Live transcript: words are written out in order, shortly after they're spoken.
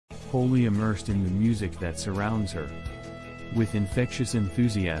wholly immersed in the music that surrounds her. With infectious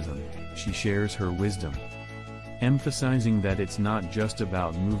enthusiasm, she shares her wisdom, emphasizing that it's not just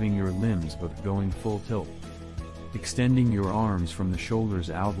about moving your limbs but going full tilt. Extending your arms from the shoulders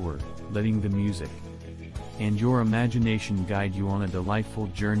outward, letting the music and your imagination guide you on a delightful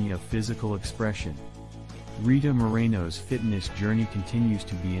journey of physical expression. Rita Moreno's fitness journey continues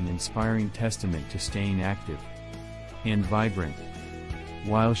to be an inspiring testament to staying active and vibrant.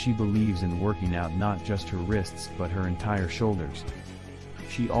 While she believes in working out not just her wrists but her entire shoulders,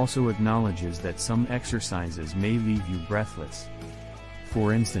 she also acknowledges that some exercises may leave you breathless.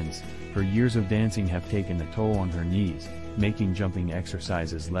 For instance, her years of dancing have taken a toll on her knees, making jumping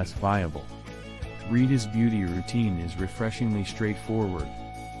exercises less viable. Rita's beauty routine is refreshingly straightforward,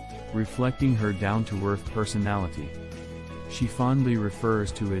 reflecting her down-to-earth personality. She fondly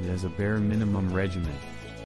refers to it as a bare minimum regimen,